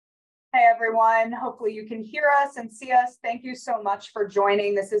Hey everyone, hopefully you can hear us and see us. Thank you so much for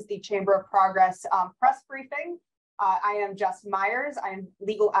joining. This is the Chamber of Progress press briefing. I am Jess Miers. I am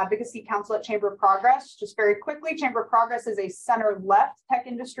Legal Advocacy Counsel at Chamber of Progress. Just very quickly, Chamber of Progress is a center-left tech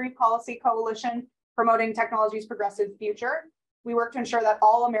industry policy coalition promoting technology's progressive future. We work to ensure that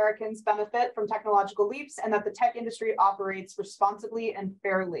all Americans benefit from technological leaps and that the tech industry operates responsibly and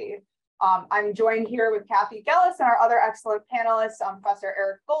fairly. I'm joined here with Cathy Gellis and our other excellent panelists,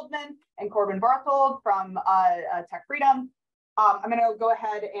 Professor Goldman and Corbin Barthold from TechFreedom. I'm going to go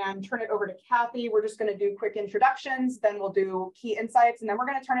ahead and turn it over to Cathy. We're just going to do quick introductions, then we'll do key insights, and then we're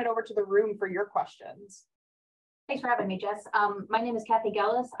going to turn it over to the room for your questions. Thanks for having me, Jess. My name is Cathy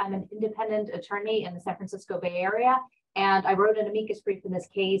Gellis. I'm an independent attorney in the San Francisco Bay Area, and I wrote an amicus brief in this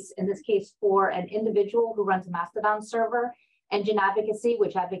case for an individual who runs a Mastodon server, Engine Advocacy,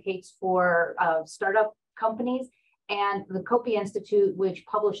 which advocates for startup companies, and the Copy Institute, which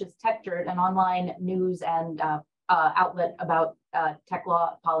publishes TechDirt, an online news and outlet about tech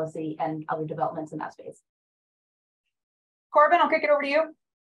law, policy, and other developments in that space. Corbin, I'll kick it over to you.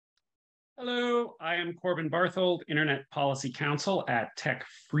 Hello, I am Corbin Barthold, Internet Policy Counsel at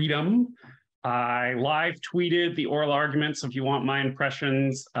TechFreedom. I live tweeted the oral argument, so if you want my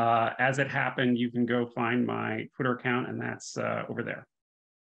impressions as it happened, you can go find my Twitter account, and that's over there.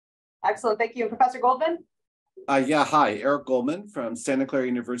 Excellent, thank you. Professor Goldman? Hi, Eric Goldman from Santa Clara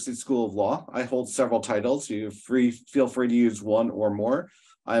University School of Law. I hold several titles. Feel free to use one or more.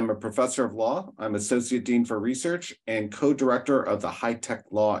 I'm a professor of law. I'm Associate Dean for Research and co-director of the High Tech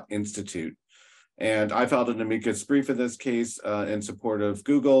Law Institute. And I filed an amicus brief in this case in support of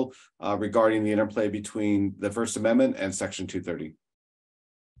Google regarding the interplay between the First Amendment and Section 230.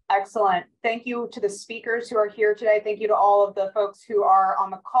 Excellent. Thank you to the speakers who are here today. Thank you to all of the folks who are on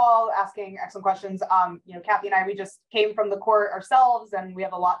the call asking excellent questions. Cathy and I, we just came from the court ourselves, and we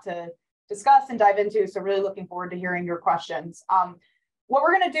have a lot to discuss and dive into. So really looking forward to hearing your questions. What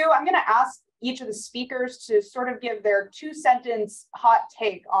we're going to do, I'm going to ask each of the speakers to sort of give their two-sentence hot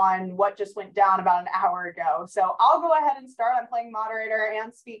take on what just went down about an hour ago. So I'll go ahead and start. I'm playing moderator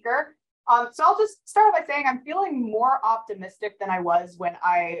and speaker. So I'll just start by saying I'm feeling more optimistic than I was when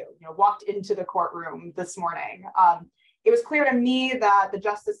I walked into the courtroom this morning. It was clear to me that the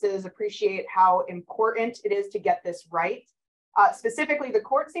justices appreciate how important it is to get this right. Specifically, the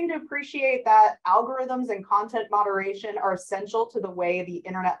court seemed to appreciate that algorithms and content moderation are essential to the way the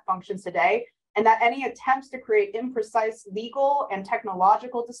internet functions today, and that any attempts to create imprecise legal and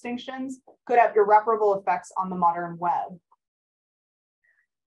technological distinctions could have irreparable effects on the modern web.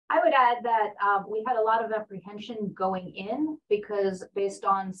 I would add that we had a lot of apprehension going in because based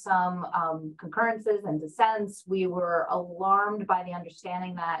on some concurrences and dissents, we were alarmed by the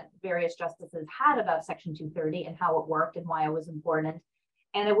understanding that various justices had about Section 230 and how it worked and why it was important.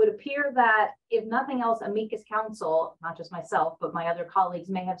 And it would appear that if nothing else, amicus counsel, not just myself, but my other colleagues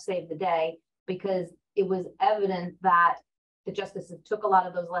may have saved the day because it was evident that the justices took a lot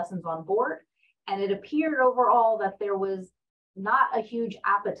of those lessons on board. And it appeared overall that there was not a huge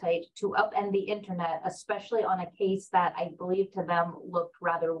appetite to upend the internet, especially on a case that I believe to them looked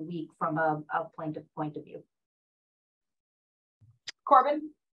rather weak from a plaintiff point of view.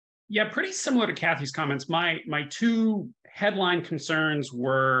 Corbin? Yeah, pretty similar to Cathy's comments. My two headline concerns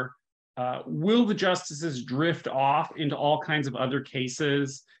were, will the justices drift off into all kinds of other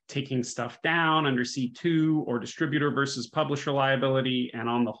cases, taking stuff down under C2 or distributor versus publisher liability? And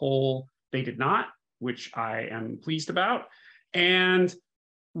on the whole, they did not, which I am pleased about. And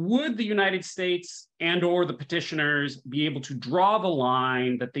would the United States and or the petitioners be able to draw the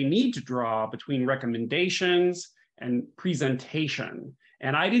line that they need to draw between recommendations and presentation?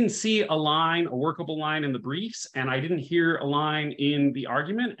 And I didn't see a workable line in the briefs, and I didn't hear a line in the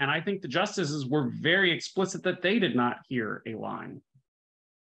argument. And I think the justices were very explicit that they did not hear a line.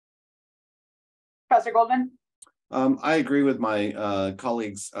 Professor Goldman? I agree with my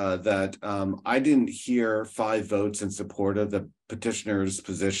colleagues that I didn't hear 5 votes in support of the petitioner's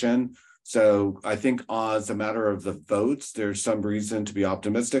position. So I think as a matter of the votes, there's some reason to be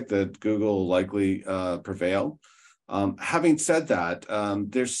optimistic that Google will likely prevail. Having said that,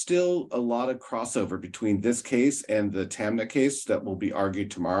 there's still a lot of crossover between this case and the Tamnet case that will be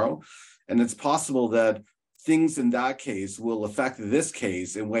argued tomorrow. And it's possible that things in that case will affect this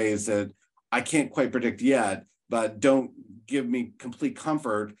case in ways that I can't quite predict yet, but don't give me complete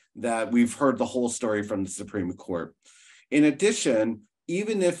comfort that we've heard the whole story from the Supreme Court. In addition,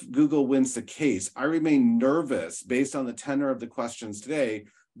 even if Google wins the case, I remain nervous based on the tenor of the questions today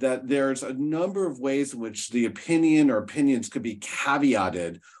that there's a number of ways in which the opinion or opinions could be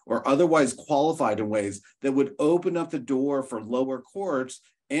caveated or otherwise qualified in ways that would open up the door for lower courts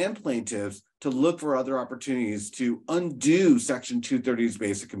and plaintiffs to look for other opportunities to undo Section 230's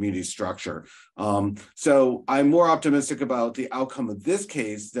basic community structure. So I'm more optimistic about the outcome of this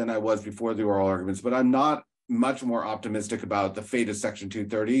case than I was before the oral arguments, but I'm not much more optimistic about the fate of Section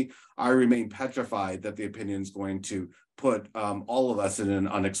 230. I remain petrified that the opinion is going to put all of us in an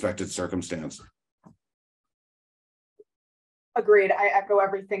unexpected circumstance. Agreed. I echo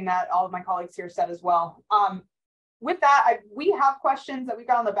everything that all of my colleagues here said as well. With that, we have questions that we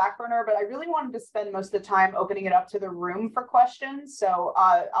got on the back burner, but I really wanted to spend most of the time opening it up to the room for questions. So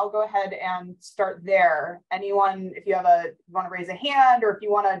I'll go ahead and start there. Anyone, if you want to raise a hand, or if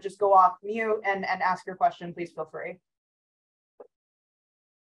you want to just go off mute and ask your question, please feel free.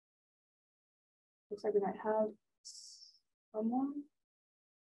 Looks like we might have someone.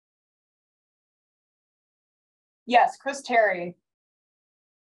 Yes, Chris Terry.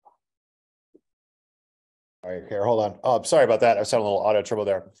 All right, here, hold on. Oh, sorry about that. I was having a little audio trouble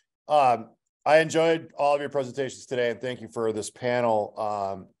there. I enjoyed all of your presentations today, and thank you for this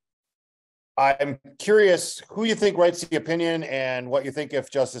panel. I'm curious who you think writes the opinion and what you think if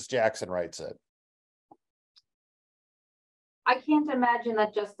Justice Jackson writes it. I can't imagine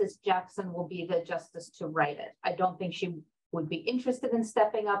that Justice Jackson will be the justice to write it. I don't think she would be interested in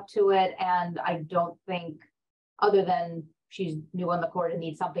stepping up to it, and I don't think, other than she's new on the court and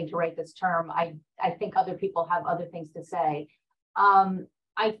needs something to write this term, I think other people have other things to say.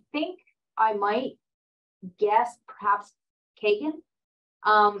 I think I might guess perhaps Kagan,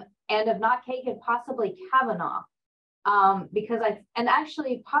 and if not Kagan, possibly Kavanaugh, because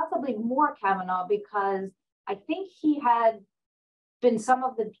actually possibly more Kavanaugh, because I think he had been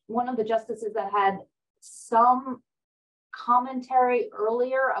one of the justices that had some commentary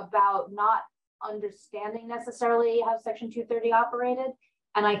earlier about not understanding necessarily how Section 230 operated,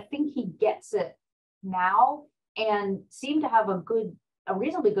 and I think he gets it now and seemed to have a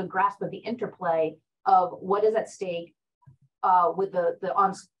reasonably good grasp of the interplay of what is at stake with the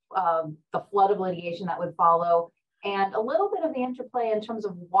flood of litigation that would follow, and a little bit of the interplay in terms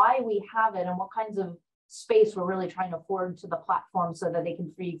of why we have it and what kinds of space we're really trying to afford to the platform so that they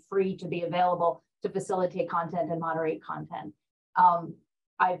can be free to be available to facilitate content and moderate content.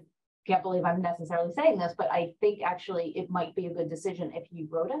 I can't believe I'm necessarily saying this, but I think actually it might be a good decision if he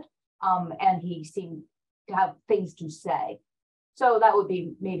wrote it, and he seemed to have things to say. So that would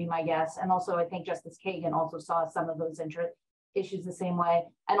be maybe my guess. And also I think Justice Kagan also saw some of those issues the same way,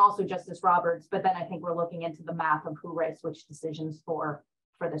 and also Justice Roberts, but then I think we're looking into the math of who writes which decisions for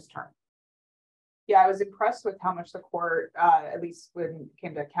this term. Yeah, I was impressed with how much the court, at least when it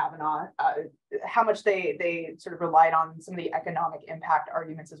came to Kavanaugh, how much they sort of relied on some of the economic impact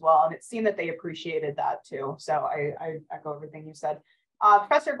arguments as well. And it seemed that they appreciated that too. So I echo everything you said.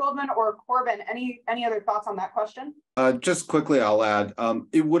 Professor Goldman or Corbin, any other thoughts on that question? Just quickly, I'll add,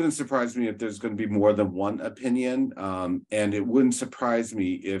 it wouldn't surprise me if there's going to be more than one opinion. And it wouldn't surprise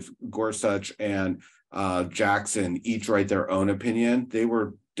me if Gorsuch and Jackson each write their own opinion. They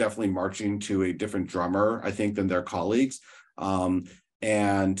were definitely marching to a different drummer, I think, than their colleagues. And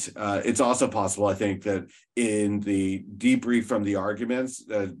it's also possible, I think, that in the debrief from the arguments,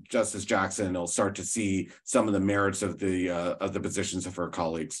 Justice Jackson will start to see some of the merits of the positions of her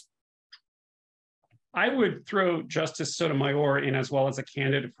colleagues. I would throw Justice Sotomayor in as well as a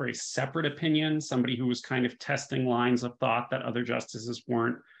candidate for a separate opinion, somebody who was kind of testing lines of thought that other justices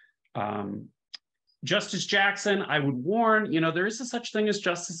weren't. Justice Jackson, I would warn, there is a such thing as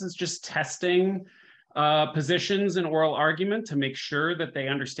justices just testing positions in oral argument to make sure that they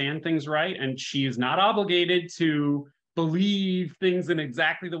understand things right. And she is not obligated to believe things in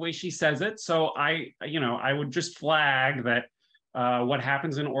exactly the way she says it. So I would just flag that what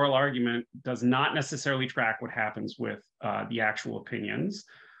happens in oral argument does not necessarily track what happens with the actual opinions.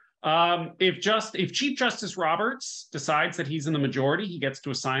 If Chief Justice Roberts decides that he's in the majority, he gets to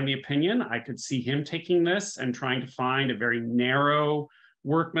assign the opinion. I could see him taking this and trying to find a very narrow,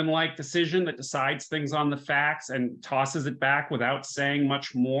 workmanlike decision that decides things on the facts and tosses it back without saying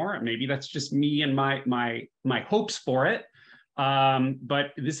much more. Maybe that's just me and my hopes for it.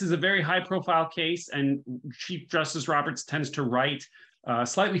 But this is a very high-profile case, and Chief Justice Roberts tends to write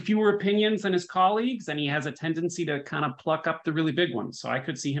slightly fewer opinions than his colleagues, and he has a tendency to kind of pluck up the really big ones. So I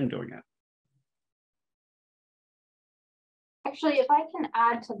could see him doing it. Actually, if I can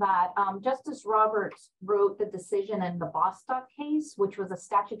add to that, Justice Roberts wrote the decision in the Bostock case, which was a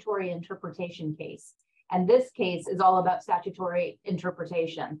statutory interpretation case. And this case is all about statutory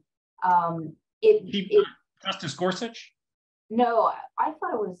interpretation. Justice Gorsuch? No, I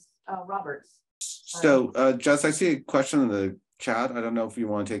thought it was Roberts. So, Jess, I see a question in the chat. I don't know if you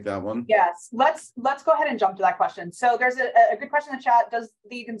want to take that one. Yes, let's go ahead and jump to that question. So there's a good question in the chat. Does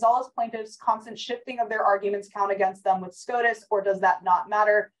the Gonzalez plaintiffs' constant shifting of their arguments count against them with SCOTUS, or does that not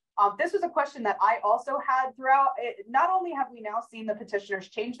matter? This was a question that I also had throughout. Not only have we now seen the petitioners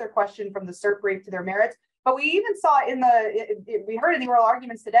change their question from the cert brief to their merits, but we even saw we heard in the oral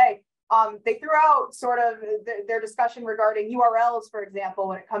arguments today, they threw out sort of their discussion regarding URLs, for example,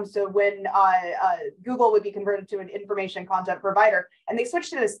 when it comes to when Google would be converted to an information content provider. And they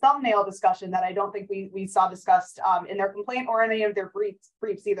switched to this thumbnail discussion that I don't think we saw discussed in their complaint or in any of their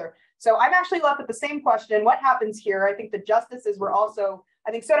briefs either. So I'm actually left with the same question. What happens here? I think the justices were also,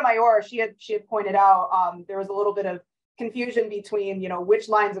 I think Sotomayor, she had pointed out there was a little bit of confusion between, which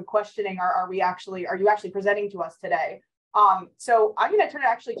lines of questioning are you actually presenting to us today? So I'm going to turn it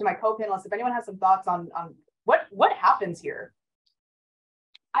actually to my co-panelists. If anyone has some thoughts on what happens here.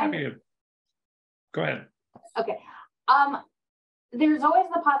 Go ahead. Okay. There's always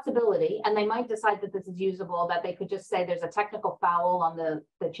the possibility, and they might decide that this is usable, that they could just say there's a technical foul on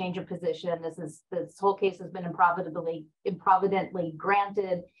the change of position. This whole case has been improvidently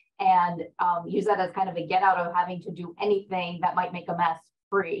granted, and use that as kind of a get out of having to do anything that might make a mess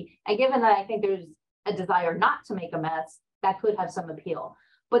free. And given that I think there's a desire not to make a mess, that could have some appeal.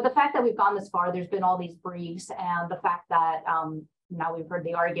 But the fact that we've gone this far, there's been all these briefs, and the fact that now we've heard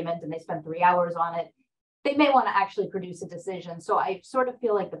the argument and they spent 3 hours on it, they may want to actually produce a decision. So I sort of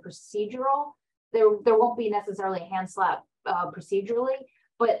feel like the procedural, there won't be necessarily a hand slap procedurally,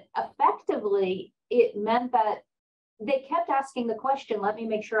 but effectively it meant that they kept asking the question, let me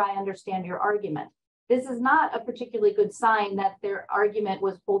make sure I understand your argument. This is not a particularly good sign that their argument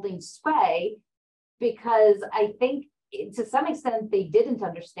was holding sway, because I think to some extent they didn't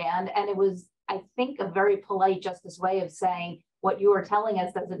understand. And it was, I think, a very polite justice way of saying, what you are telling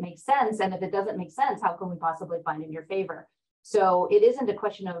us doesn't make sense. And if it doesn't make sense, how can we possibly find in your favor? So it isn't a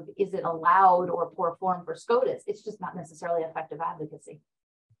question of, is it allowed or poor form for SCOTUS? It's just not necessarily effective advocacy.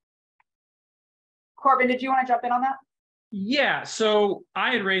 Corbin, did you want to jump in on that? Yeah, so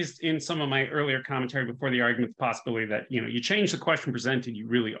I had raised in some of my earlier commentary before the argument the possibility that, you change the question presented, you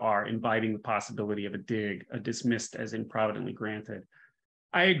really are inviting the possibility of a dig, a dismissed as improvidently granted.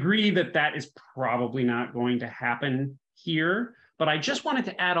 I agree that that is probably not going to happen here, but I just wanted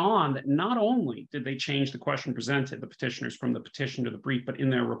to add on that not only did they change the question presented, the petitioners, from the petition to the brief, but in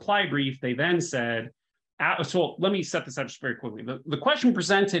their reply brief, they then said, so let me set this up just very quickly. The question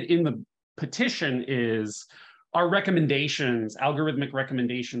presented in the petition is, are recommendations, algorithmic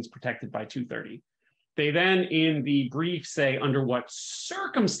recommendations, protected by 230? They then in the brief say, under what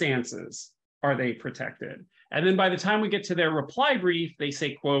circumstances are they protected? And then by the time we get to their reply brief, they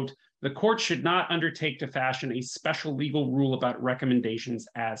say, quote, the court should not undertake to fashion a special legal rule about recommendations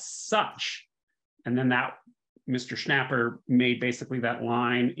as such. And then that Mr. Schnapper made basically that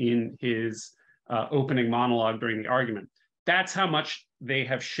line in his opening monologue during the argument. That's how much they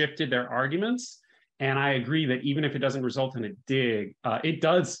have shifted their arguments. And I agree that even if it doesn't result in a dig, it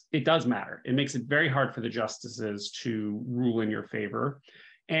does matter. It makes it very hard for the justices to rule in your favor.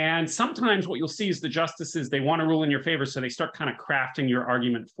 And sometimes what you'll see is the justices, they want to rule in your favor, so they start kind of crafting your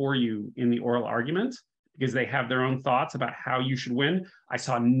argument for you in the oral argument because they have their own thoughts about how you should win. I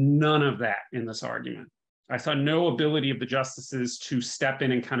saw none of that in this argument. I saw no ability of the justices to step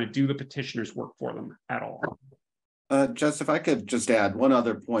in and kind of do the petitioner's work for them at all. Jess, if I could just add one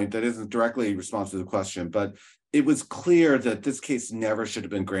other point that isn't directly responsive to the question, but it was clear that this case never should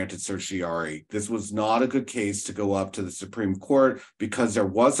have been granted certiorari. This was not a good case to go up to the Supreme Court because there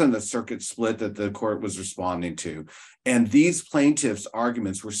wasn't a circuit split that the court was responding to. And these plaintiffs'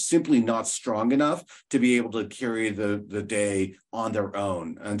 arguments were simply not strong enough to be able to carry the day on their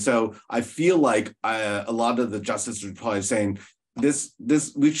own. And so I feel like a lot of the justices are probably saying,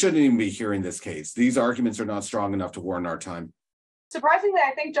 we shouldn't even be hearing this case. These arguments are not strong enough to warrant our time. Surprisingly,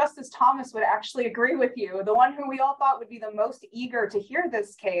 I think Justice Thomas would actually agree with you. The one who we all thought would be the most eager to hear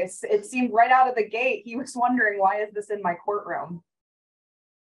this case, it seemed right out of the gate, he was wondering, why is this in my courtroom?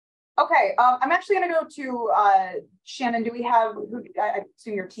 Okay, I'm actually going to go to Shannon. Do we have, I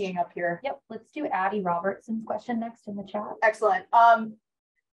assume you're teeing up here. Yep, let's do Addie Robertson's question next in the chat. Excellent.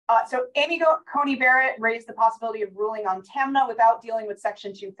 So Amy Coney Barrett raised the possibility of ruling on TAMNA without dealing with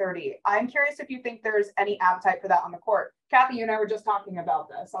Section 230. I'm curious if you think there's any appetite for that on the court. Cathy, you and I were just talking about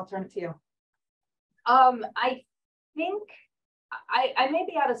this. I'll turn it to you. I think I may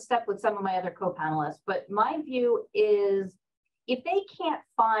be out of step with some of my other co-panelists, but my view is if they can't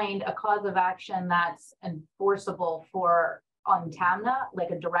find a cause of action that's enforceable on TAMNA,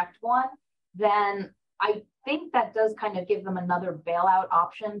 like a direct one, then I think that does kind of give them another bailout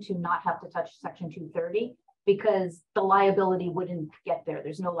option to not have to touch Section 230. because the liability wouldn't get there.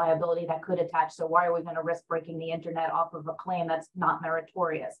 There's no liability that could attach. So why are we going to risk breaking the internet off of a claim that's not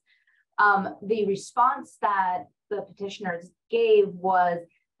meritorious? The response that the petitioners gave was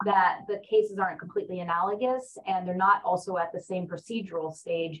that the cases aren't completely analogous and they're not also at the same procedural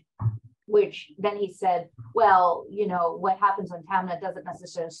stage, which then he said, well, you know, what happens on TAMNA doesn't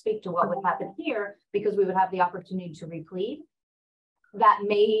necessarily speak to what would happen here because we would have the opportunity to replead. That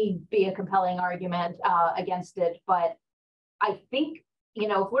may be a compelling argument against it, but I think, you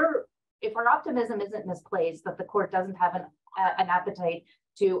know, if our optimism isn't misplaced, that the court doesn't have an appetite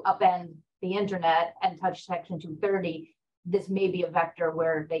to upend the internet and touch Section 230, this may be a vector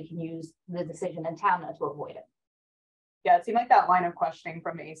where they can use the decision in TAMNA to avoid it. Yeah, it seemed like that line of questioning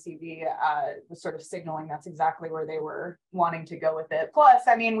from ACB was sort of signaling that's exactly where they were wanting to go with it. Plus,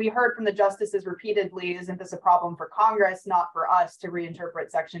 I mean, we heard from the justices repeatedly, isn't this a problem for Congress, not for us to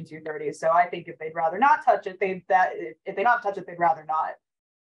reinterpret Section 230? So I think if they'd rather not touch it, they'd rather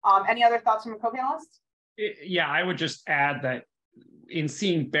not. Any other thoughts from a co-panelist? Yeah, I would just add that in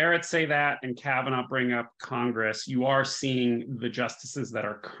seeing Barrett say that and Kavanaugh bring up Congress, you are seeing the justices that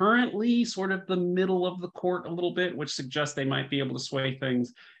are currently sort of the middle of the court a little bit, which suggests they might be able to sway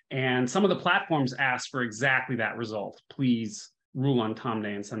things. And some of the platforms ask for exactly that result. Please rule on Tom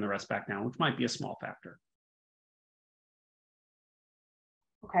Day and send the rest back down, which might be a small factor.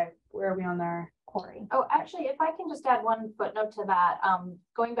 Okay, where are we on there? Corey. Oh, actually, if I can just add one footnote to that,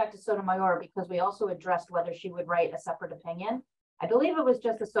 going back to Sotomayor, because we also addressed whether she would write a separate opinion. I believe it was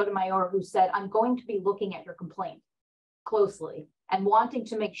Justice Sotomayor who said, I'm going to be looking at your complaint closely and wanting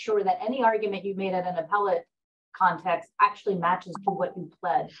to make sure that any argument you made at an appellate context actually matches to what you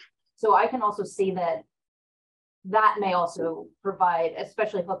pled. So I can also see that that may also provide,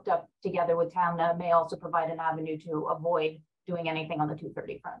 especially hooked up together with TAMNA, may also provide an avenue to avoid doing anything on the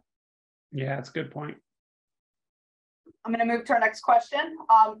 230 front. Yeah, that's a good point. I'm going to move to our next question.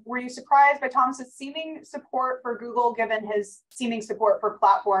 Were you surprised by Thomas's seeming support for Google, given his seeming support for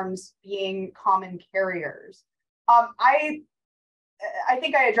platforms being common carriers? I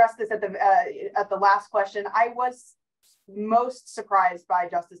think I addressed this at the last question. I was most surprised by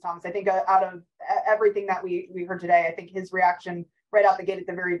Justice Thomas. I think out of everything that we heard today, I think his reaction right out the gate at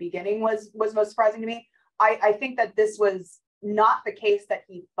the very beginning was most surprising to me. I think that this was not the case that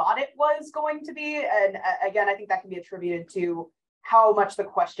he thought it was going to be. And again, I think that can be attributed to how much the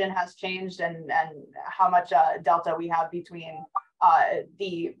question has changed and how much delta we have between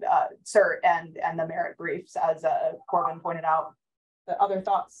the cert and the merit briefs, as Corbin pointed out. The other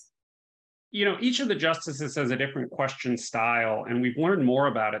thoughts? You know, each of the justices has a different question style, and we've learned more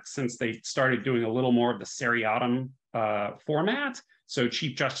about it since they started doing a little more of the seriatim format. So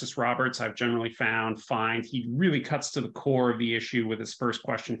Chief Justice Roberts, I've generally found, he really cuts to the core of the issue with his first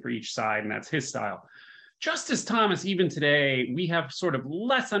question for each side, and that's his style. Justice Thomas, even today, we have sort of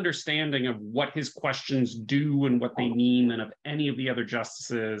less understanding of what his questions do and what they mean than of any of the other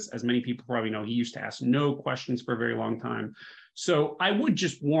justices. As many people probably know, he used to ask no questions for a very long time. So I would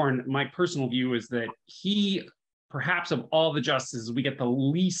just warn, my personal view is that he, perhaps of all the justices, we get the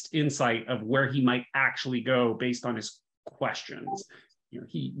least insight of where he might actually go based on his questions. You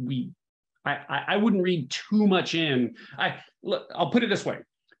know, I wouldn't read too much in. I'll put it this way.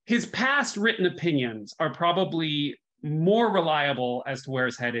 His past written opinions are probably more reliable as to where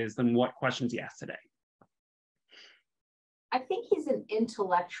his head is than what questions he asked today. I think he's an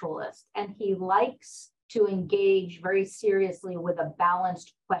intellectualist and he likes to engage very seriously with a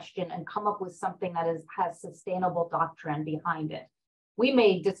balanced question and come up with something that has sustainable doctrine behind it. We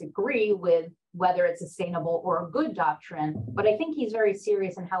may disagree with whether it's sustainable or a good doctrine, but I think he's very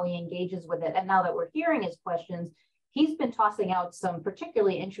serious in how he engages with it. And now that we're hearing his questions, he's been tossing out some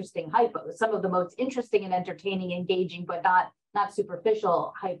particularly interesting hypos, some of the most interesting and entertaining, engaging, but not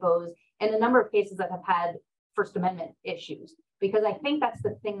superficial hypos, in a number of cases that have had First Amendment issues. Because I think that's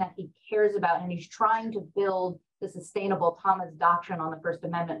the thing that he cares about, and he's trying to build the sustainable Thomas doctrine on the First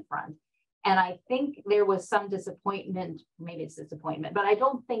Amendment front. And I think there was some disappointment, maybe it's disappointment, but I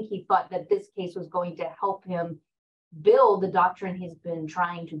don't think he thought that this case was going to help him build the doctrine he's been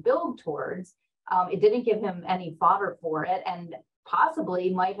trying to build towards. It didn't give him any fodder for it, and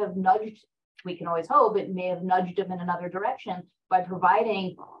possibly might have nudged, we can always hope, it may have nudged him in another direction by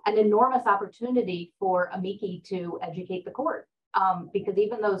providing an enormous opportunity for amici to educate the court. Because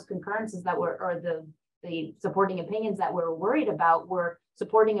even those concurrences that were, or the supporting opinions that we're worried about were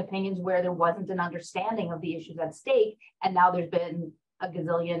supporting opinions where there wasn't an understanding of the issues at stake. And now there's been a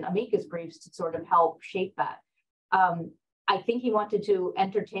gazillion amicus briefs to sort of help shape that. I think he wanted to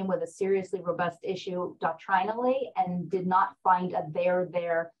entertain with a seriously robust issue doctrinally and did not find a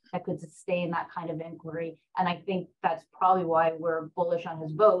there that could sustain that kind of inquiry. And I think that's probably why we're bullish on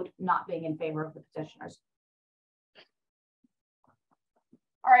his vote not being in favor of the petitioners.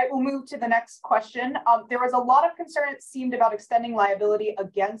 All right, we'll move to the next question. There was a lot of concern, it seemed, about extending liability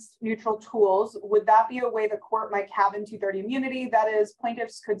against neutral tools. Would that be a way the court might have in 230 immunity? That is,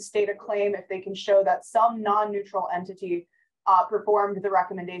 plaintiffs could state a claim if they can show that some non-neutral entity performed the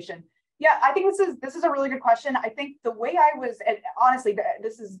recommendation. Yeah, I think this is a really good question. I think the way I was, and honestly,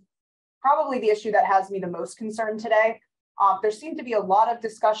 this is probably the issue that has me the most concerned today. There seemed to be a lot of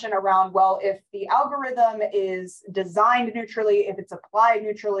discussion around, well, if the algorithm is designed neutrally, if it's applied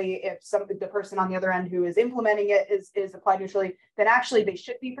neutrally, if the person on the other end who is implementing it is applied neutrally, then actually they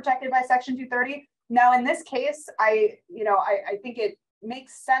should be protected by Section 230. Now, in this case, I think it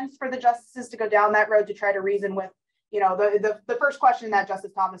makes sense for the justices to go down that road to try to reason with, the first question that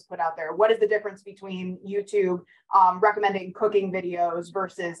Justice Thomas put out there: what is the difference between YouTube recommending cooking videos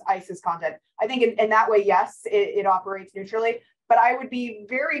versus ISIS content? I think in that way, yes, it operates neutrally, but I would be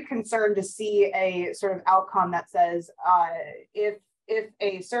very concerned to see a sort of outcome that says if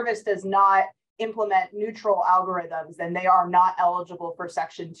a service does not implement neutral algorithms, then they are not eligible for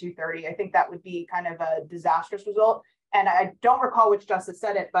Section 230. I think that would be kind of a disastrous result. And I don't recall which justice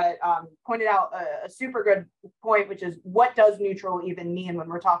said it, but pointed out a super good point, which is, what does neutral even mean when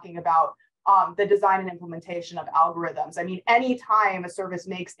we're talking about the design and implementation of algorithms? I mean, anytime a service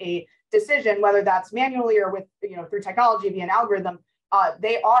makes a decision, whether that's manually or with, through technology via an algorithm,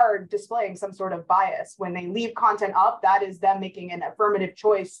 they are displaying some sort of bias. When they leave content up, that is them making an affirmative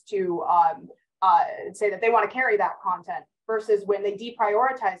choice to say that they want to carry that content, versus when they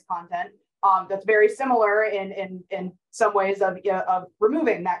deprioritize content. That's very similar in some ways of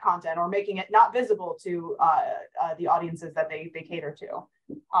removing that content or making it not visible to the audiences that they cater to.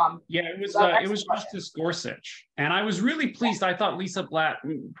 It was Justice Gorsuch, and I was really pleased. I thought Lisa Blatt,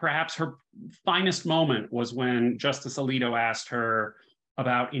 perhaps her finest moment was when Justice Alito asked her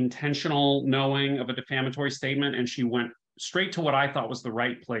about intentional knowing of a defamatory statement, and she went straight to what I thought was the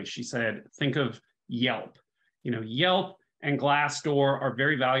right place. She said, think of Yelp. Yelp and Glassdoor are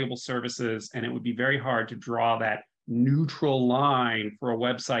very valuable services, and it would be very hard to draw that neutral line for a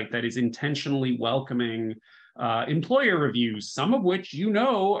website that is intentionally welcoming employer reviews, some of which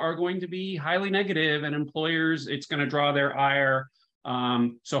are going to be highly negative, and employers, it's going to draw their ire.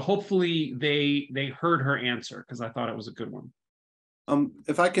 So hopefully they heard her answer, because I thought it was a good one.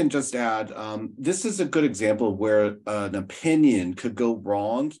 If I can just add, this is a good example where an opinion could go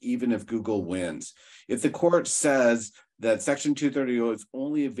wrong even if Google wins. If the court says that Section 230 is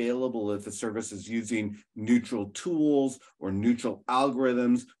only available if the service is using neutral tools or neutral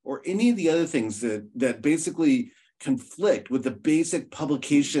algorithms or any of the other things that basically conflict with the basic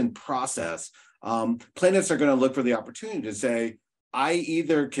publication process, plaintiffs are going to look for the opportunity to say, I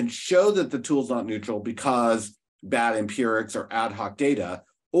either can show that the tool's not neutral because bad empirics or ad hoc data,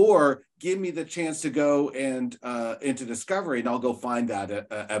 or give me the chance to go and into discovery, and I'll go find that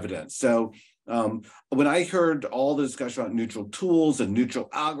evidence. So when I heard all the discussion about neutral tools and neutral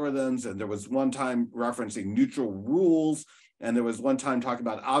algorithms, and there was one time referencing neutral rules, and there was one time talking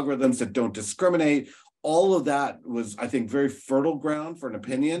about algorithms that don't discriminate, all of that was, I think, very fertile ground for an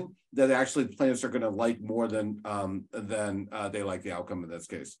opinion that actually plaintiffs are going to like more than they like the outcome in this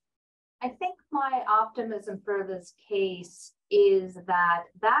case. I think my optimism for this case is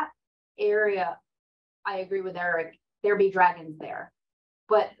that area, I agree with Eric, there be dragons there.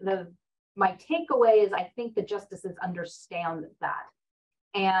 But my takeaway is I think the justices understand that.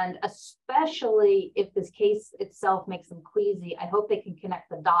 And especially if this case itself makes them queasy, I hope they can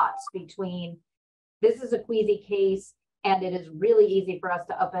connect the dots between this is a queasy case and it is really easy for us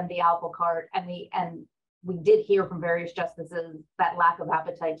to upend the apple cart, and we did hear from various justices that lack of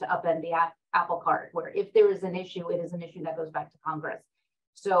appetite to upend the apple cart, where if there is an issue, it is an issue that goes back to Congress.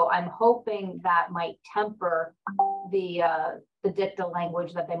 So I'm hoping that might temper the dicta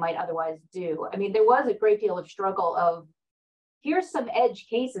language that they might otherwise do. I mean, there was a great deal of struggle of, here's some edge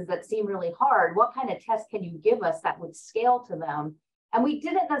cases that seem really hard. What kind of test can you give us that would scale to them? And we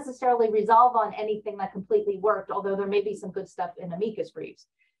didn't necessarily resolve on anything that completely worked, although there may be some good stuff in amicus briefs.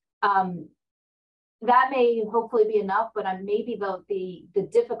 That may hopefully be enough, but maybe the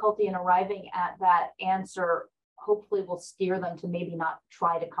difficulty in arriving at that answer hopefully will steer them to maybe not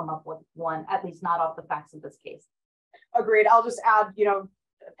try to come up with one, at least not off the facts of this case. Agreed. I'll just add,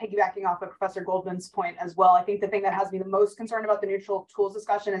 piggybacking off of Professor Goldman's point as well, I think the thing that has me the most concerned about the neutral tools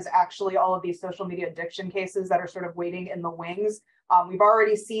discussion is actually all of these social media addiction cases that are sort of waiting in the wings. We've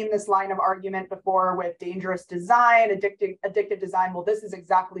already seen this line of argument before with dangerous design, addictive design. Well, this is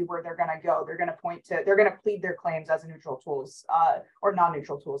exactly where they're going to go. They're going to they're going to plead their claims as a neutral tools or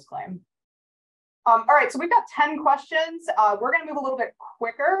non-neutral tools claim. All right, so we've got 10 questions. We're going to move a little bit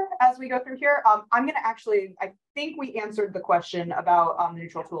quicker as we go through here. I'm going to I think we answered the question about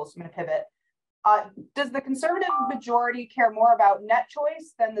neutral tools. So I'm going to pivot. Does the conservative majority care more about net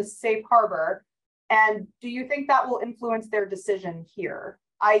choice than the safe harbor? And do you think that will influence their decision here,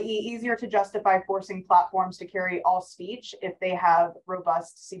 i.e. easier to justify forcing platforms to carry all speech if they have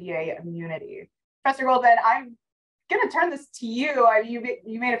robust CDA immunity? Professor Goldman, I'm going to turn this to you.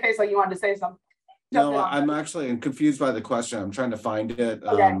 You made a face like you wanted to say something. No, I'm confused by the question. I'm trying to find it.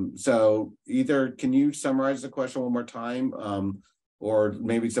 Okay. So either can you summarize the question one more time, or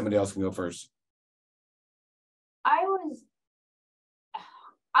maybe somebody else can go first.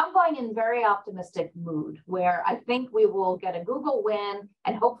 I'm going in very optimistic mood where I think we will get a Google win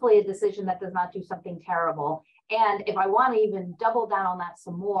and hopefully a decision that does not do something terrible. And if I want to even double down on that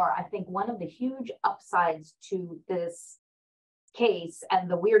some more, I think one of the huge upsides to this case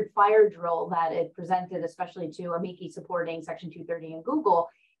and the weird fire drill that it presented, especially to amici supporting Section 230 and Google,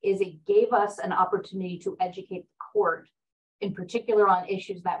 is it gave us an opportunity to educate the court, in particular on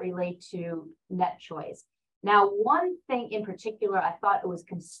issues that relate to net choice. Now, one thing in particular, I thought it was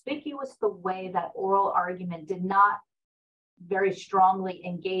conspicuous the way that oral argument did not very strongly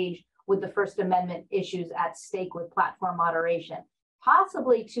engage with the First Amendment issues at stake with platform moderation,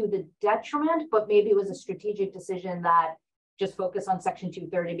 possibly to the detriment, but maybe it was a strategic decision that just focus on Section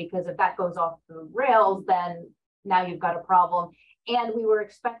 230, because if that goes off the rails, then now you've got a problem. And we were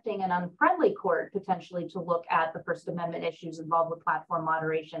expecting an unfriendly court potentially to look at the First Amendment issues involved with platform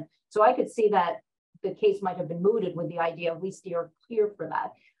moderation. So I could see that the case might have been mooted with the idea of we steer clear for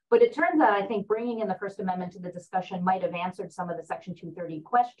that. But it turns out, I think bringing in the First Amendment to the discussion might have answered some of the Section 230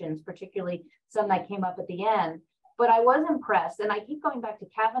 questions, particularly some that came up at the end. But I was impressed, and I keep going back to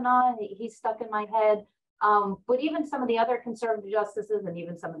Kavanaugh, he's stuck in my head. But even some of the other conservative justices and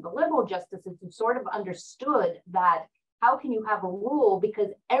even some of the liberal justices who sort of understood that how can you have a rule because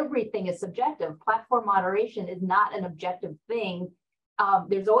everything is subjective. Platform moderation is not an objective thing.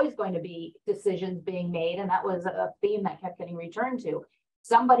 There's always going to be decisions being made, and that was a theme that kept getting returned to.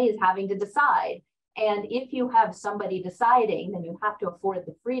 Somebody is having to decide. And if you have somebody deciding, then you have to afford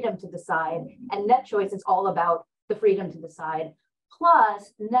the freedom to decide. And net choice is all about the freedom to decide.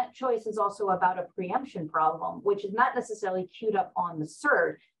 Plus, net choice is also about a preemption problem, which is not necessarily queued up on the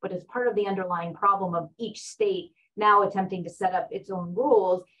cert, but is part of the underlying problem of each state now attempting to set up its own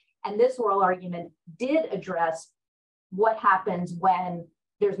rules. And this oral argument did address what happens when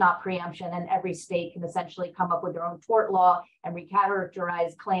there's not preemption and every state can essentially come up with their own tort law and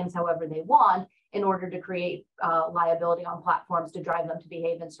recharacterize claims however they want in order to create liability on platforms to drive them to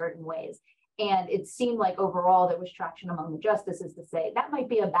behave in certain ways. And it seemed like overall there was traction among the justices to say that might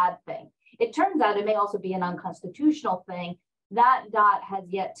be a bad thing. It turns out it may also be an unconstitutional thing. That dot has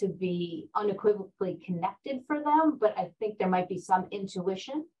yet to be unequivocally connected for them, but I think there might be some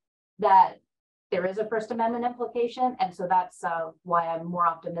intuition that there is a First Amendment implication. And so that's why I'm more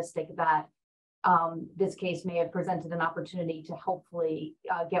optimistic that this case may have presented an opportunity to hopefully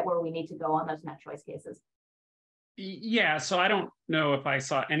get where we need to go on those net choice cases. Yeah, so I don't know if I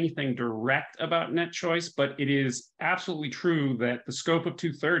saw anything direct about net choice, but it is absolutely true that the scope of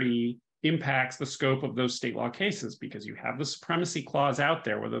 230 impacts the scope of those state law cases because you have the supremacy clause out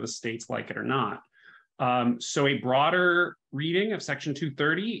there, whether the states like it or not. So a broader reading of Section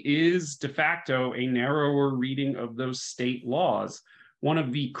 230 is de facto a narrower reading of those state laws. One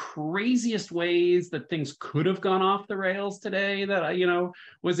of the craziest ways that things could have gone off the rails today that,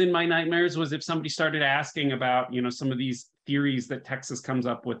 was in my nightmares was if somebody started asking about, some of these theories that Texas comes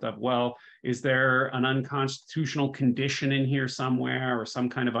up with of, well, is there an unconstitutional condition in here somewhere or some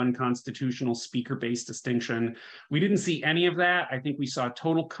kind of unconstitutional speaker-based distinction? We didn't see any of that. I think we saw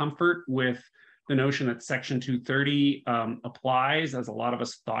total comfort with the notion that Section 230 applies as a lot of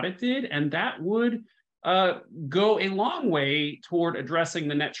us thought it did, and that would go a long way toward addressing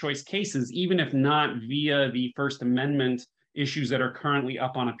the net choice cases, even if not via the First Amendment issues that are currently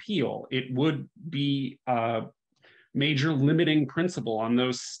up on appeal. It would be a major limiting principle on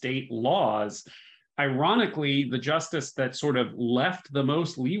those state laws. Ironically, the justice that sort of left the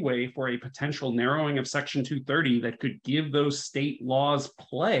most leeway for a potential narrowing of Section 230 that could give those state laws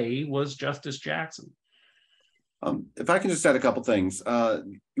play was Justice Jackson. If I can just add a couple things.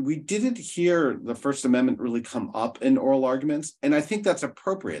 We didn't hear the First Amendment really come up in oral arguments, and I think that's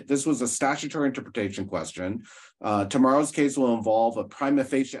appropriate. This was a statutory interpretation question. Tomorrow's case will involve a prima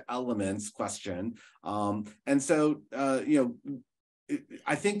facie elements question. And so,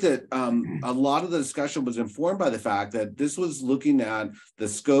 I think that a lot of the discussion was informed by the fact that this was looking at the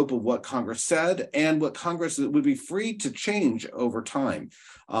scope of what Congress said and what Congress would be free to change over time.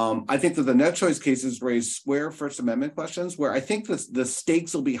 I think that the net choice cases raise square First Amendment questions where I think the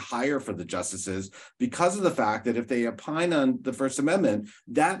stakes will be higher for the justices because of the fact that if they opine on the First Amendment,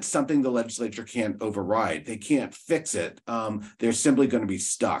 that's something the legislature can't override. They can't fix it. They're simply going to be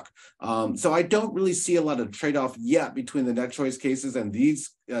stuck. So I don't really see a lot of trade-off yet between the net choice cases and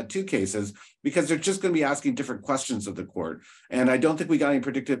these two cases, because they're just going to be asking different questions of the court. And I don't think we got any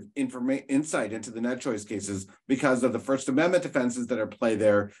predictive insight into the net choice cases because of the First Amendment defenses that are play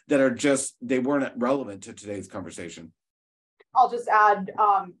there that are just, they weren't relevant to today's conversation. I'll just add,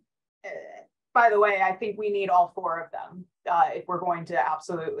 by the way, I think we need all four of them. If we're going to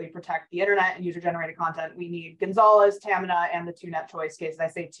absolutely protect the internet and user-generated content, we need Gonzalez, Tamina, and the two net choice cases. I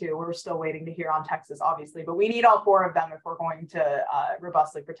say two, we're still waiting to hear on Texas, obviously, but we need all four of them if we're going to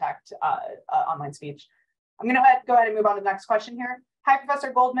robustly protect online speech. I'm going to go ahead and move on to the next question here. Hi,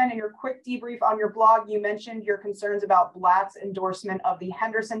 Professor Goldman. In your quick debrief on your blog, you mentioned your concerns about Blatt's endorsement of the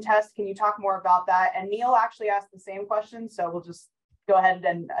Henderson test. Can you talk more about that? And Neil actually asked the same question, so we'll just go ahead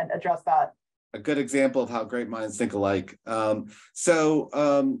and address that. A good example of how great minds think alike. Last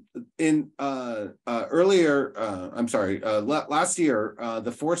year,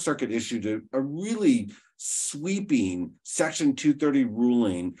 the Fourth Circuit issued a really sweeping Section 230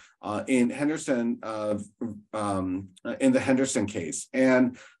 ruling in Henderson, in the Henderson case.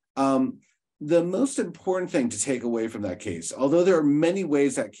 And the most important thing to take away from that case, although there are many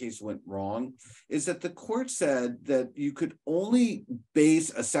ways that case went wrong, is that the court said that you could only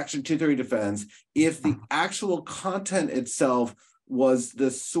base a Section 230 defense if the actual content itself was the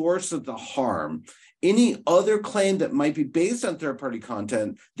source of the harm. Any other claim that might be based on third-party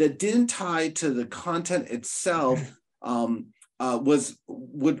content that didn't tie to the content itself wouldn't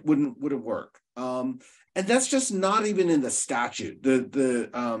work. And that's just not even in the statute.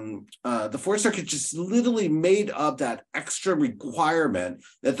 The Fourth Circuit just literally made up that extra requirement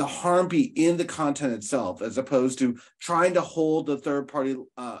that the harm be in the content itself, as opposed to trying to hold the third party,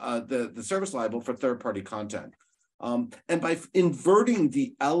 the service liable for third party content. And by inverting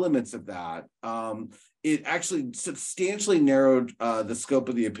the elements of that, it actually substantially narrowed the scope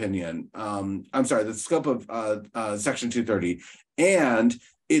of the opinion. The scope of Section 230, and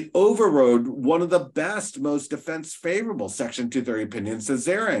it overrode one of the best, most defense favorable Section 230 opinions, the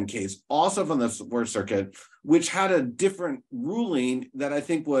Zaran case, also from the Fourth Circuit, which had a different ruling that I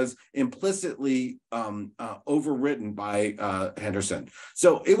think was implicitly overwritten by Henderson.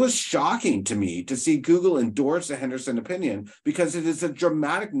 So it was shocking to me to see Google endorse the Henderson opinion because it is a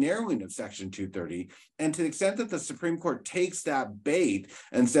dramatic narrowing of Section 230. And to the extent that the Supreme Court takes that bait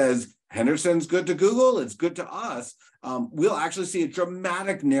and says, Henderson's good to Google, it's good to us, we'll actually see a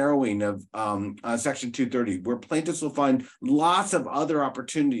dramatic narrowing of Section 230, where plaintiffs will find lots of other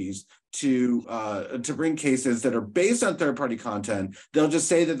opportunities to bring cases that are based on third-party content. They'll just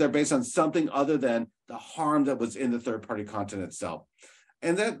say that they're based on something other than the harm that was in the third-party content itself.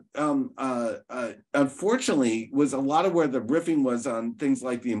 And that, unfortunately, was a lot of where the riffing was on things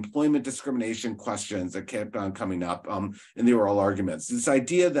like the employment discrimination questions that kept on coming up in the oral arguments. This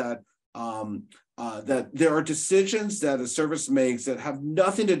idea that that there are decisions that a service makes that have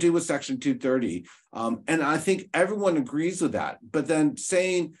nothing to do with Section 230. And I think everyone agrees with that. But then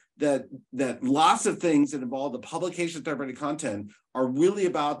saying that lots of things that involve the publication of third-party content are really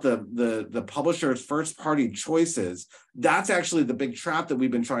about the publisher's first-party choices, that's actually the big trap that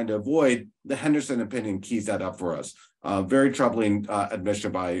we've been trying to avoid. The Henderson opinion keys that up for us. Very troubling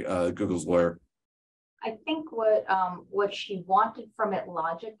admission by Google's lawyer. I think what she wanted from it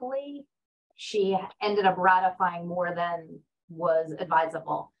logically, she ended up ratifying more than was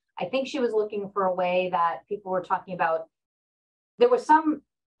advisable. I think she was looking for a way that people were talking about. There was some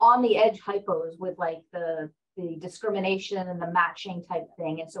on the edge hypos with like the discrimination and the matching type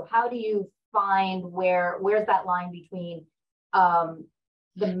thing. And so how do you find where's that line between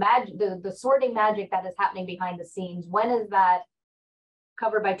the sorting magic that is happening behind the scenes? When is that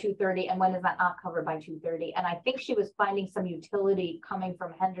covered by 230 and when is that not covered by 230? And I think she was finding some utility coming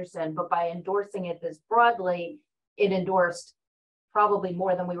from Henderson, but by endorsing it this broadly, it endorsed probably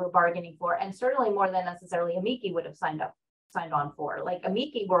more than we were bargaining for, and certainly more than necessarily amici would have signed on for. Like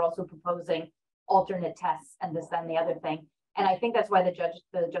amici were also proposing alternate tests and this, then the other thing. And I think that's why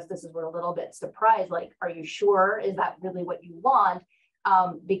the justices were a little bit surprised, like, are you sure? Is that really what you want?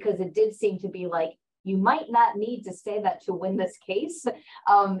 Because it did seem to be like, you might not need to say that to win this case.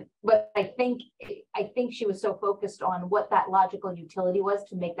 But I think she was so focused on what that logical utility was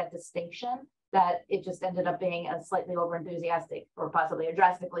to make that distinction that it just ended up being a slightly overenthusiastic or possibly a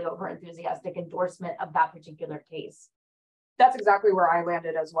drastically overenthusiastic endorsement of that particular case. That's exactly where I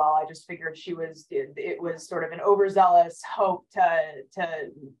landed as well. I just figured it was sort of an overzealous hope to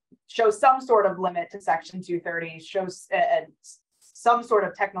show some sort of limit to Section 230, shows some sort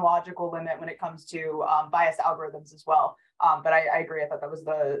of technological limit when it comes to biased algorithms as well. But I agree. I thought that was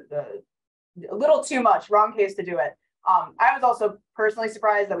a little too much, wrong case to do it. I was also personally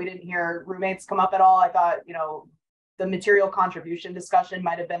surprised that we didn't hear roommates come up at all. I thought, the material contribution discussion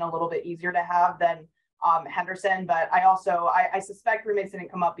might have been a little bit easier to have than Henderson, but I suspect roommates didn't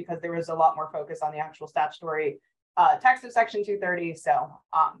come up because there was a lot more focus on the actual statutory text of Section 230. So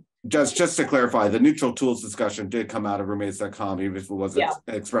just to clarify, the neutral tools discussion did come out of roommates.com, even if it wasn't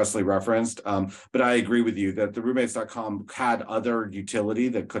expressly referenced. But I agree with you that the roommates.com had other utility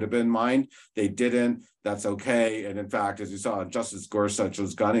that could have been mined. They didn't. That's okay. And in fact, as you saw, Justice Gorsuch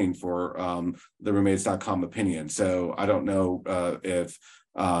was gunning for the roommates.com opinion. So I don't know if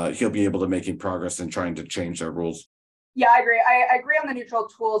he'll be able to making progress in trying to change their rules. Yeah, I agree. I agree on the neutral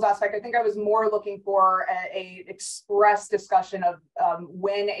tools aspect. I think I was more looking for a express discussion of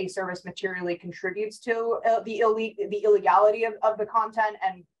when a service materially contributes to the illegality of the content.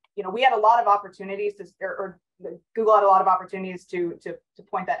 And we had a lot of opportunities or Google had a lot of opportunities to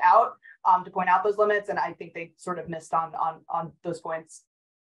point that out, to point out those limits, and I think they sort of missed on those points.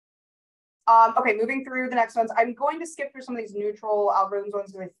 Okay, moving through the next ones. I'm going to skip through some of these neutral algorithms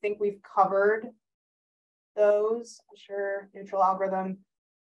ones because I think we've covered those. I'm sure neutral algorithm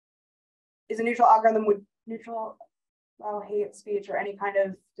is a neutral algorithm with neutral hate speech or any kind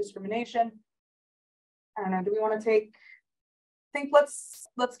of discrimination. I don't know. Do we want to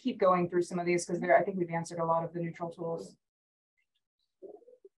let's keep going through some of these because I think we've answered a lot of the neutral tools.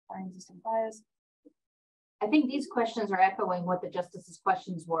 Existing bias. I think these questions are echoing what the justices'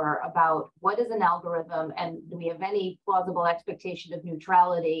 questions were about what is an algorithm and do we have any plausible expectation of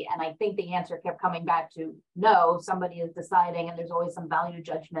neutrality? And I think the answer kept coming back to no, somebody is deciding and there's always some value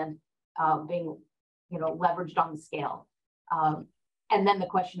judgment being leveraged on the scale. And then the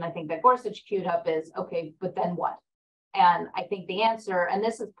question I think that Gorsuch queued up is, okay, but then what? And I think the answer, and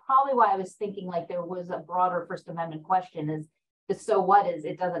this is probably why I was thinking like there was a broader First Amendment question is, so what is,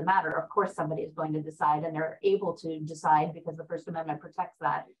 it doesn't matter. Of course, somebody is going to decide and they're able to decide because the First Amendment protects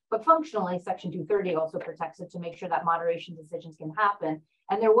that. But functionally, Section 230 also protects it to make sure that moderation decisions can happen.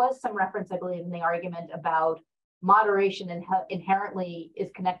 And there was some reference, I believe, in the argument about moderation inherently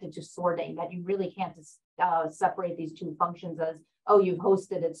is connected to sorting, that you really can't separate these two functions as, oh, you've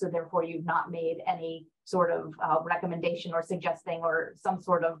hosted it, so therefore you've not made any sort of recommendation or suggesting or some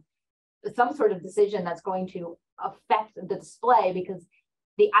sort of decision that's going to affect the display, because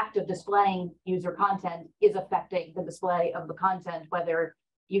the act of displaying user content is affecting the display of the content, whether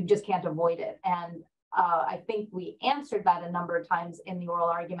you just can't avoid it. And I think we answered that a number of times in the oral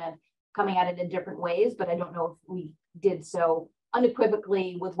argument, coming at it in different ways, but I don't know if we did so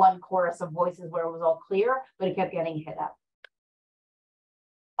unequivocally with one chorus of voices where it was all clear, but it kept getting hit at.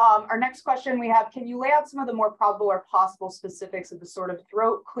 Our next question we have, can you lay out some of the more probable or possible specifics of the sort of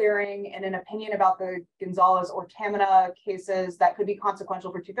throat clearing and an opinion about the Gonzalez or Tamina cases that could be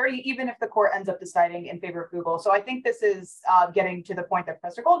consequential for 230, even if the court ends up deciding in favor of Google? So I think this is getting to the point that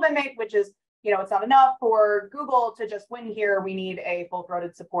Professor Goldman made, which is, it's not enough for Google to just win here. We need a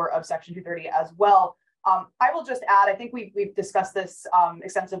full-throated support of Section 230 as well. I will just add, I think we've discussed this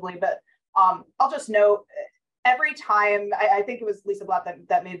extensively, but I'll just note, every time, I think it was Lisa Blatt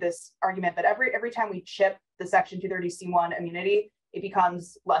that made this argument, but every time we chip the Section 230C1 immunity, it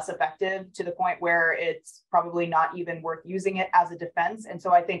becomes less effective to the point where it's probably not even worth using it as a defense. And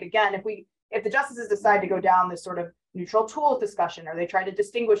so I think, again, if the justices decide to go down this sort of neutral tools discussion, or they try to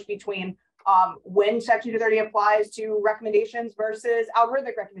distinguish between when Section 230 applies to recommendations versus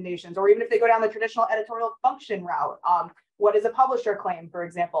algorithmic recommendations, or even if they go down the traditional editorial function route, what is a publisher claim, for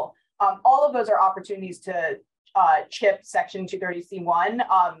example? All of those are opportunities to chip Section 230C1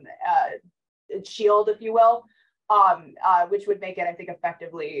 shield, if you will, which would make it, I think,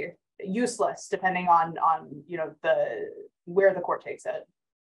 effectively useless, depending on where the court takes it.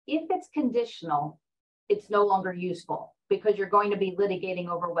 If it's conditional, it's no longer useful because you're going to be litigating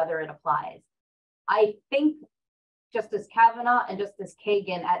over whether it applies. I think Justice Kavanaugh and Justice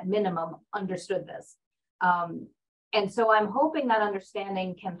Kagan, at minimum, understood this. And so I'm hoping that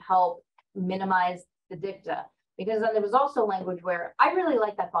understanding can help minimize the dicta. Because then there was also language where I really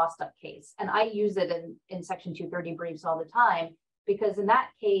like that Bostock case, and I use it in Section 230 briefs all the time, because in that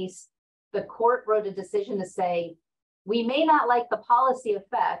case, the court wrote a decision to say, we may not like the policy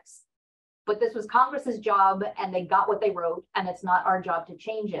effects, but this was Congress's job and they got what they wrote, and it's not our job to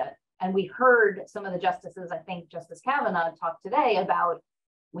change it. And we heard some of the justices, I think Justice Kavanaugh talk today about,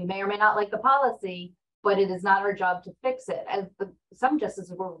 we may or may not like the policy, but it is not our job to fix it. As some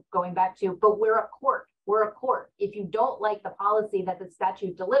justices were going back to, but we're a court. We're a court. If you don't like the policy that the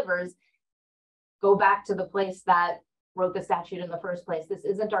statute delivers, go back to the place that wrote the statute in the first place. This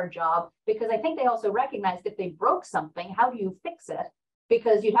isn't our job, because I think they also recognized if they broke something, how do you fix it?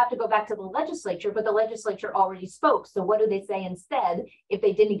 Because you'd have to go back to the legislature, but the legislature already spoke. So what do they say instead if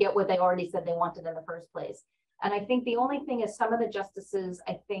they didn't get what they already said they wanted in the first place? And I think the only thing is some of the justices,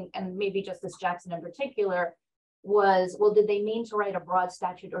 I think, and maybe Justice Jackson in particular, was, well, did they mean to write a broad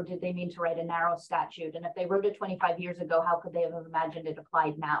statute or did they mean to write a narrow statute? And if they wrote it 25 years ago, how could they have imagined it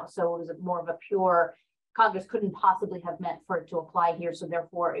applied now? So it was more of a pure, Congress couldn't possibly have meant for it to apply here. So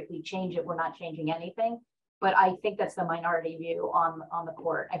therefore, if we change it, we're not changing anything. But I think that's the minority view on the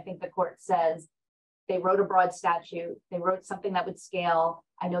court. I think the court says they wrote a broad statute. They wrote something that would scale.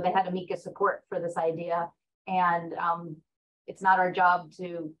 I know they had amicus support for this idea. And it's not our job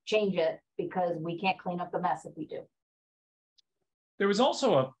to change it because we can't clean up the mess if we do. There was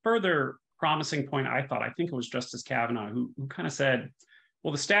also a further promising point, I thought. I think it was Justice Kavanaugh who kind of said,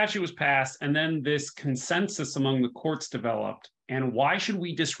 well, the statute was passed and then this consensus among the courts developed. And why should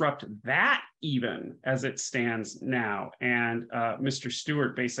we disrupt that even as it stands now? And Mr.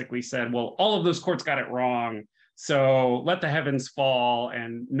 Stewart basically said, well, all of those courts got it wrong. So let the heavens fall.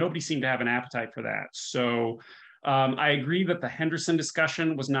 And nobody seemed to have an appetite for that. So I agree that the Henderson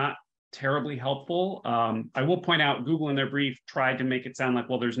discussion was not terribly helpful. I will point out Google in their brief tried to make it sound like,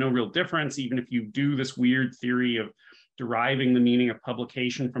 well, there's no real difference, even if you do this weird theory of deriving the meaning of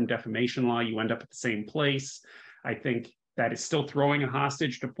publication from defamation law, you end up at the same place. I think that is still throwing a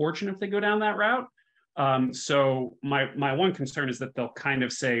hostage to fortune if they go down that route. So my one concern is that they'll kind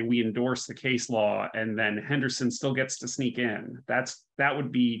of say we endorse the case law and then Henderson still gets to sneak in. That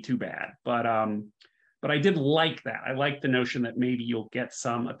would be too bad. But I did like that. I like the notion that maybe you'll get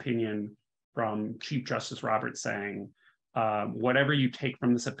some opinion from Chief Justice Roberts saying, whatever you take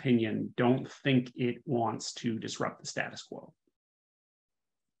from this opinion, don't think it wants to disrupt the status quo.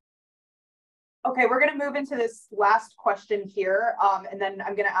 Okay, we're going to move into this last question here, and then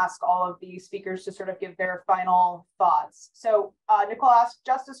I'm going to ask all of the speakers to sort of give their final thoughts. So Nicole asked,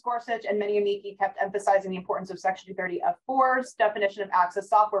 Justice Gorsuch and many amici kept emphasizing the importance of Section 230F4's definition of access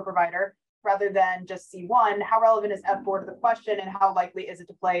software provider rather than just C1. How relevant is F4 to the question, and how likely is it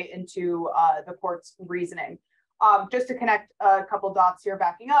to play into the court's reasoning? Just to connect a couple dots here,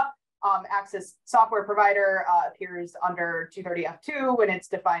 backing up, access software provider appears under 230F2 when it's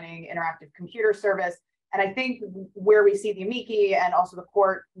defining interactive computer service. And I think where we see the amici and also the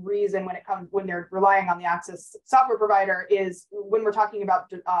court reason when they're relying on the access software provider is when we're talking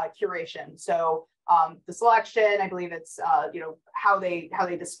about curation. So the selection, I believe it's how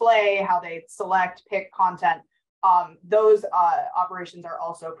they display, how they select, pick content. Those operations are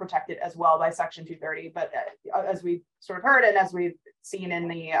also protected as well by Section 230. But as we sort of heard and as we've seen in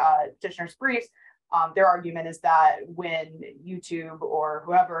the petitioner's briefs, their argument is that when YouTube or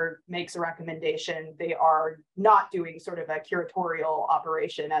whoever makes a recommendation, they are not doing sort of a curatorial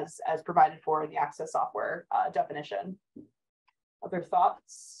operation as provided for in the access software definition. Other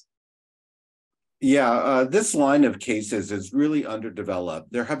thoughts? Yeah, this line of cases is really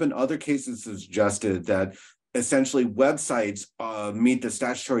underdeveloped. There have been other cases suggested that essentially websites meet the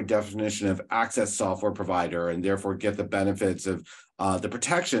statutory definition of access software provider and therefore get the benefits of the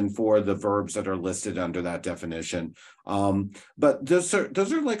protection for the verbs that are listed under that definition. But those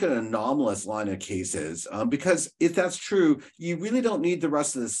are like an anomalous line of cases because if that's true, you really don't need the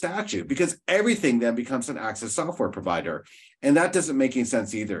rest of the statute because everything then becomes an access software provider. And that doesn't make any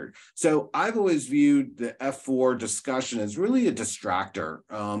sense either. So I've always viewed the F4 discussion as really a distractor.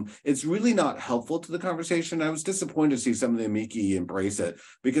 It's really not helpful to the conversation. I was disappointed to see some of the amici embrace it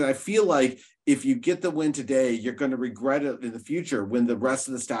because I feel like if you get the win today, you're going to regret it in the future when the rest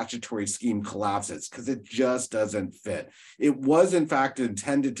of the statutory scheme collapses because it just doesn't fit. It was, in fact,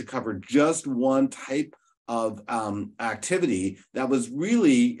 intended to cover just one type of activity that was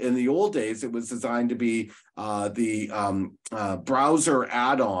really, in the old days, it was designed to be the browser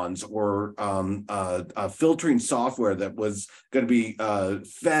add-ons or filtering software that was going to be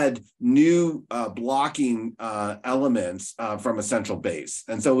fed new blocking elements from a central base.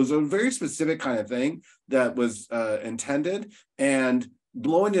 And so it was a very specific kind of thing that was intended, and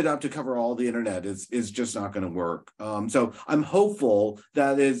blowing it up to cover all the internet is just not going to work. So I'm hopeful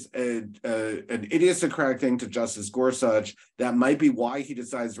that is an idiosyncratic thing to Justice Gorsuch. That might be why he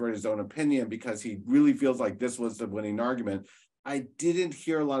decides to write his own opinion, because he really feels like this was the winning argument. I didn't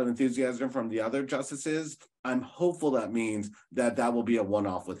hear a lot of enthusiasm from the other justices. I'm hopeful that means that that will be a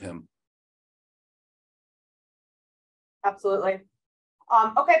one-off with him. Absolutely.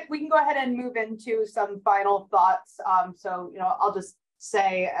 Okay, we can go ahead and move into some final thoughts. So, I'll just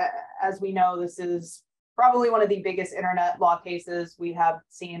say, as we know, this is probably one of the biggest internet law cases we have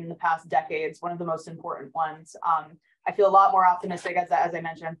seen in the past decades, one of the most important ones. I feel a lot more optimistic, as I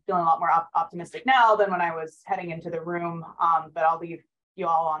mentioned, I'm feeling a lot more optimistic now than when I was heading into the room. But I'll leave you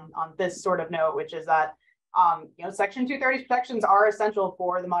all on this sort of note, which is that Section 230's protections are essential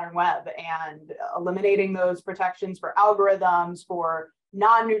for the modern web, and eliminating those protections for algorithms, for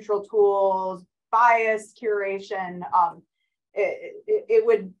non-neutral tools, bias curation, it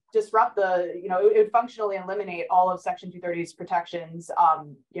would disrupt it would functionally eliminate all of Section 230's protections,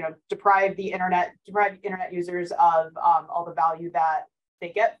 deprive internet users of all the value that they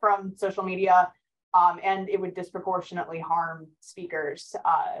get from social media, and it would disproportionately harm speakers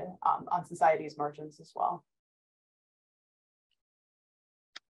on society's margins as well.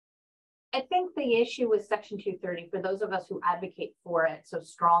 I think the issue with Section 230, for those of us who advocate for it so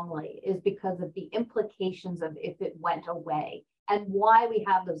strongly, is because of the implications of if it went away and why we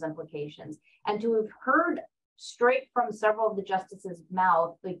have those implications. And to have heard straight from several of the justices'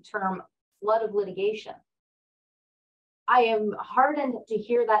 mouth the term flood of litigation, I am heartened to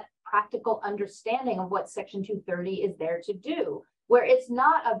hear that practical understanding of what Section 230 is there to do, where it's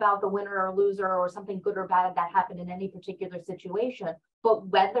not about the winner or loser or something good or bad that happened in any particular situation, but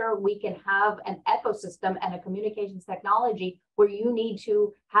whether we can have an ecosystem and a communications technology where you need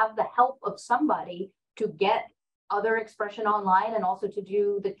to have the help of somebody to get other expression online and also to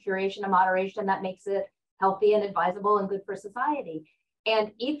do the curation and moderation that makes it healthy and advisable and good for society.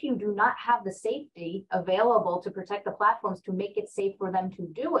 And if you do not have the safety available to protect the platforms to make it safe for them to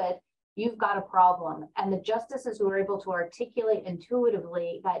do it, you've got a problem. And the justices who are able to articulate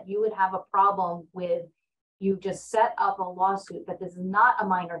intuitively that you would have a problem with, you just set up a lawsuit, that this is not a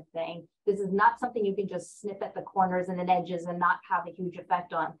minor thing. This is not something you can just snip at the corners and the edges and not have a huge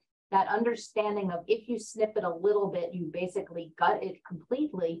effect on. That understanding of if you snip it a little bit, you basically gut it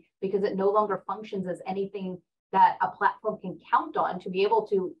completely because it no longer functions as anything that a platform can count on to be able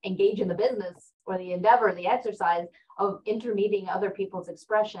to engage in the business or the endeavor, the exercise of intermediating other people's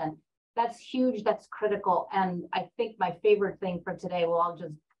expression. That's huge, that's critical. And I think my favorite thing from today, well, I'll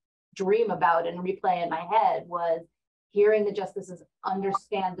just dream about and replay in my head, was hearing the justices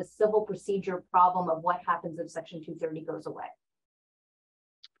understand the civil procedure problem of what happens if Section 230 goes away.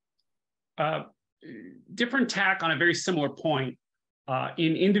 Different tack on a very similar point.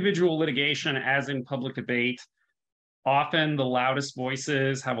 In individual litigation, as in public debate, often the loudest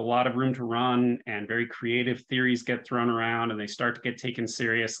voices have a lot of room to run and very creative theories get thrown around and they start to get taken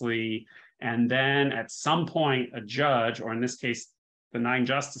seriously. And then at some point, a judge, or in this case, the 9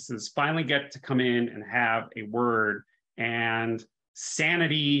 justices, finally get to come in and have a word, and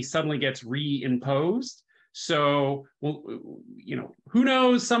sanity suddenly gets reimposed. So, well, who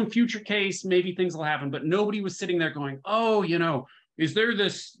knows, some future case, maybe things will happen, but nobody was sitting there going, oh, is there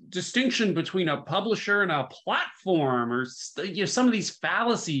this distinction between a publisher and a platform, or some of these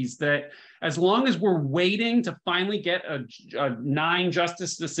fallacies that as long as we're waiting to finally get a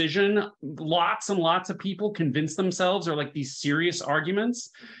 9-justice decision, lots and lots of people convince themselves are like these serious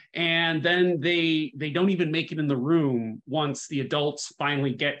arguments, and then they don't even make it in the room once the adults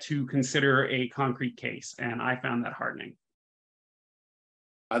finally get to consider a concrete case. And I found that heartening.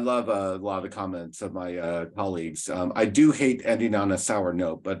 I love a lot of the comments of my colleagues. I do hate ending on a sour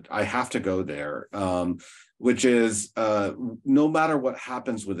note, but I have to go there, which is no matter what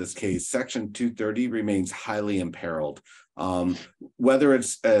happens with this case, Section 230 remains highly imperiled. Whether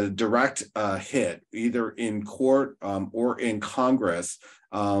it's a direct hit, either in court or in Congress,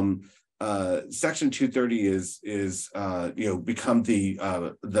 Section 230 is become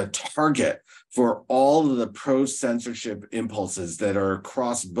the target for all of the pro-censorship impulses that are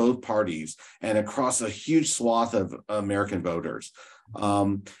across both parties and across a huge swath of American voters.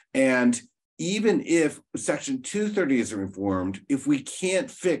 And even if Section 230 is reformed, if we can't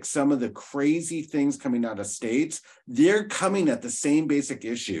fix some of the crazy things coming out of states, they're coming at the same basic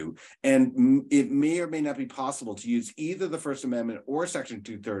issue. And it may or may not be possible to use either the First Amendment or Section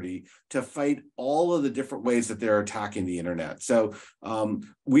 230 to fight all of the different ways that they're attacking the internet. So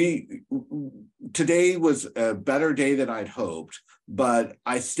today was a better day than I'd hoped, but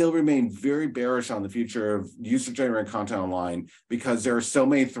I still remain very bearish on the future of user-generated content online because there are so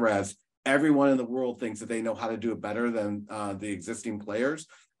many threats. Everyone in the world thinks that they know how to do it better than the existing players.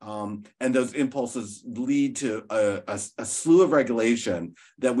 And those impulses lead to a slew of regulation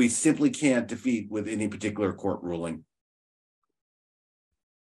that we simply can't defeat with any particular court ruling.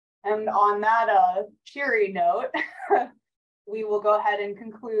 And on that cheery note, we will go ahead and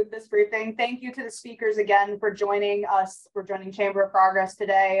conclude this briefing. Thank you to the speakers again for joining us, for joining Chamber of Progress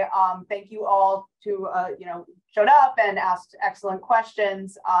today. Thank you all to, showed up and asked excellent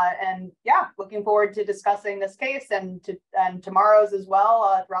questions. And yeah, looking forward to discussing this case and tomorrow's as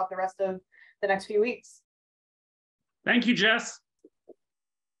well throughout the rest of the next few weeks. Thank you, Jess.